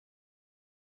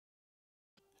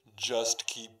Just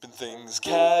keeping things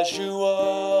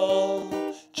casual,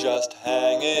 just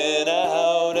hanging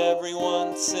out every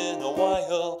once in a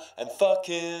while, and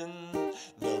fucking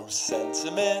no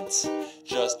sentiment,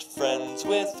 just friends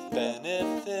with benefits.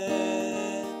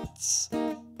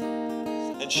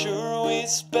 And sure, we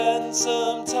spend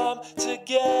some time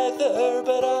together,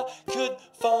 but I could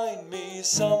find me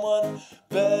someone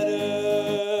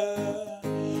better.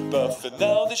 But for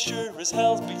now, this sure as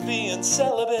hell beats being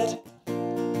celibate.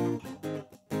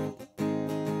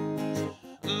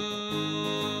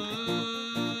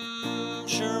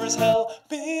 Sure as hell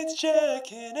beats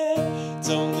checking it. It's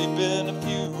only been a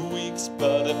few weeks,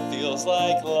 but it feels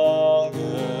like longer.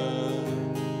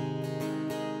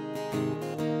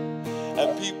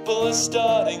 And people are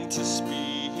starting to speak,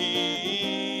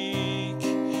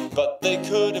 but they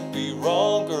couldn't be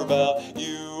wronger about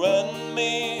you and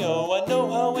me. Oh, I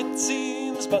know how it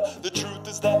seems, but the truth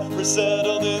is that we're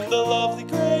settled in the lovely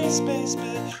gray space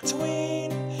in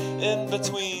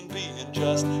between being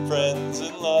just friends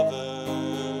and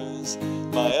lovers,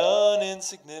 my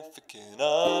uninsignificant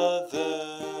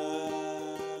other.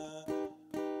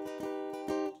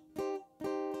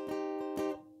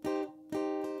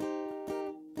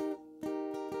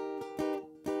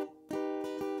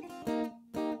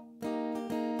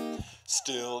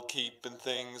 Still keeping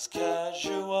things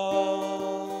casual,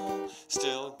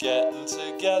 still getting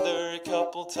together a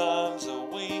couple times a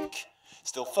week,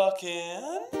 still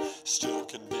fucking, still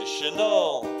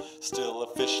conditional, still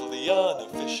officially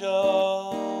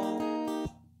unofficial.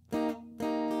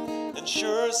 And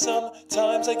sure,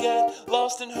 sometimes I get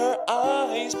lost in her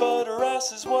eyes, but her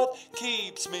ass is what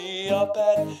keeps me up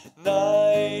at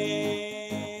night.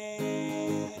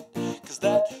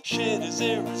 That shit is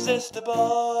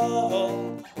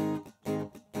irresistible.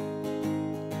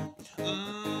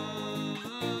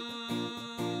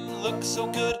 Looks so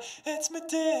good, it's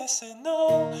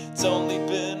medicinal. It's only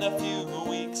been a few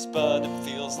weeks, but it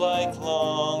feels like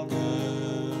longer.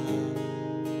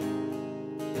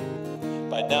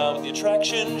 By now the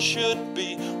attraction should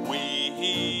be weak,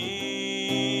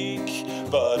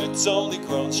 but it's only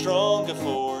grown stronger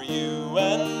for you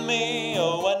and me.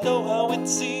 Oh, I know how it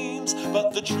seems,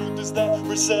 but the truth is that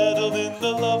we're settled in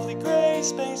the lovely gray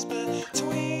space in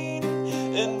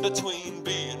between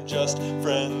being just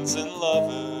friends and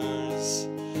lovers,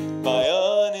 my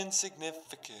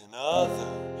uninsignificant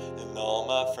other. And all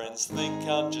my friends think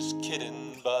I'm just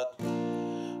kidding, but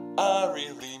I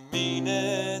really mean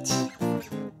it.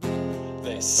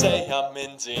 They say I'm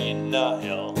in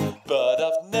denial, but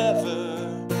I've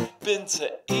never been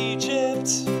to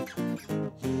Egypt.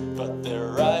 But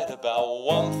they're right about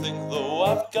one thing, though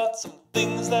I've got some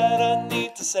things that I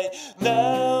need to say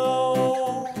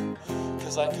now.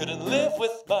 'Cause I couldn't live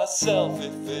with myself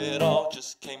if it all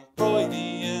just came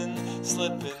Freudian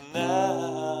slipping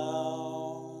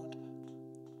out.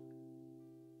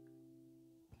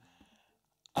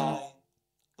 I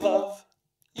love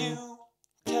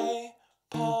UK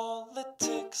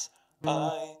politics.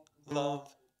 I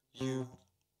love you.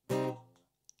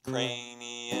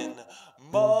 Cranian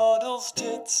models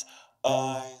tits,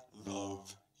 I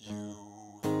love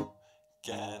you.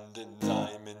 Gandon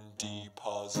diamond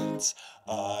deposits,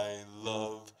 I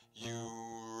love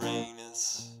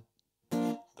Uranus.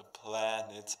 The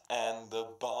planet and the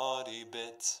body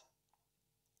bit,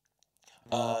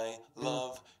 I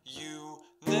love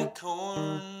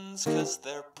unicorns 'cause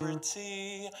they're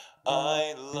pretty.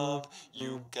 I love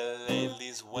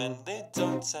ukuleles when they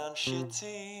don't sound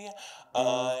shitty.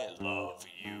 I love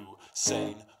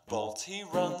Usain Bolt, he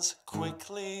runs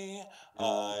quickly.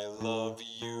 I love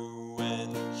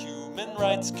UN human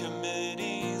rights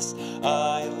committees.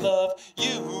 I love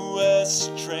US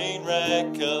train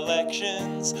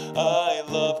recollections. I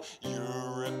love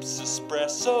Europe's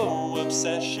espresso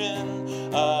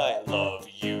obsession. I love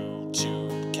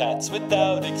YouTube cats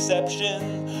without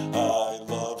exception. I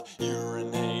love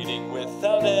urinating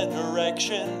without an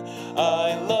erection.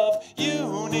 I love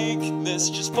uniqueness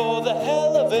just for the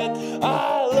hell of it.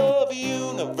 I love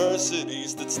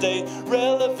universities that stay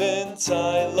relevant.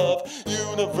 I love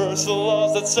universal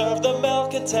laws that serve the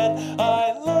malcontent.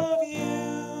 I love you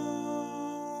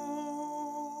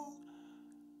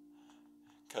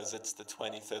 'cause it's the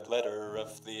 23rd letter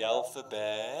of the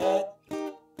alphabet.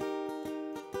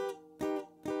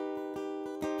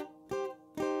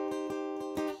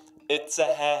 It's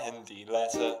a handy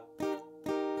letter.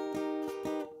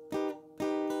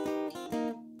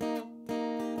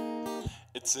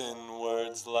 It's in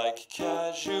words like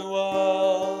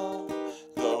casual,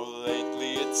 though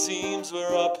lately it seems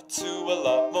we're up to a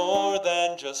lot more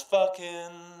than just fucking.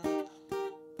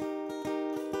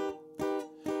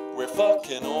 We're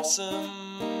fucking awesome.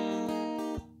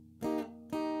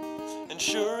 And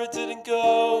sure, it didn't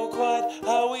go quite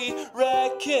how we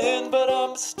reckoned, but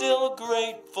I'm still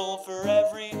grateful for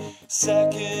every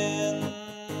second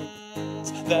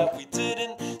that we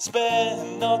didn't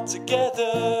spend not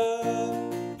together.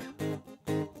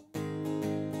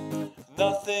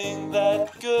 Nothing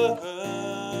that good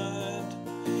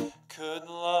could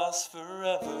last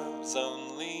forever. It was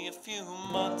only a few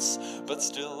months, but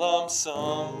still I'm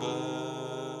somber.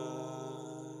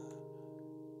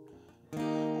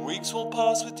 Weeks will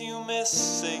pass with you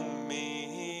missing me,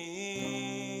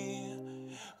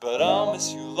 but I'll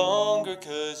miss you longer,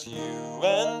 'cause you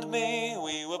and me,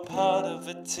 we were part of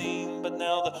a team. But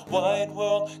now the wide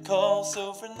world calls,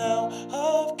 so for now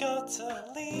I've got to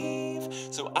leave.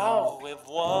 So au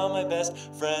revoir, my best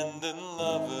friend and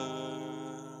lover,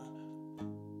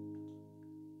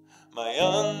 my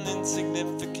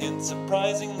uninsignificant,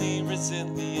 surprisingly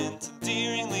resilient,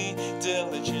 endearingly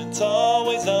diligent,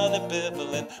 always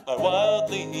unambivalent, my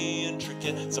wildly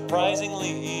intricate,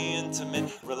 surprisingly intimate,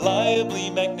 reliably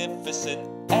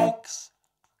magnificent ex,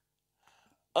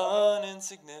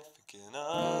 uninsignificant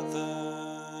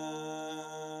other.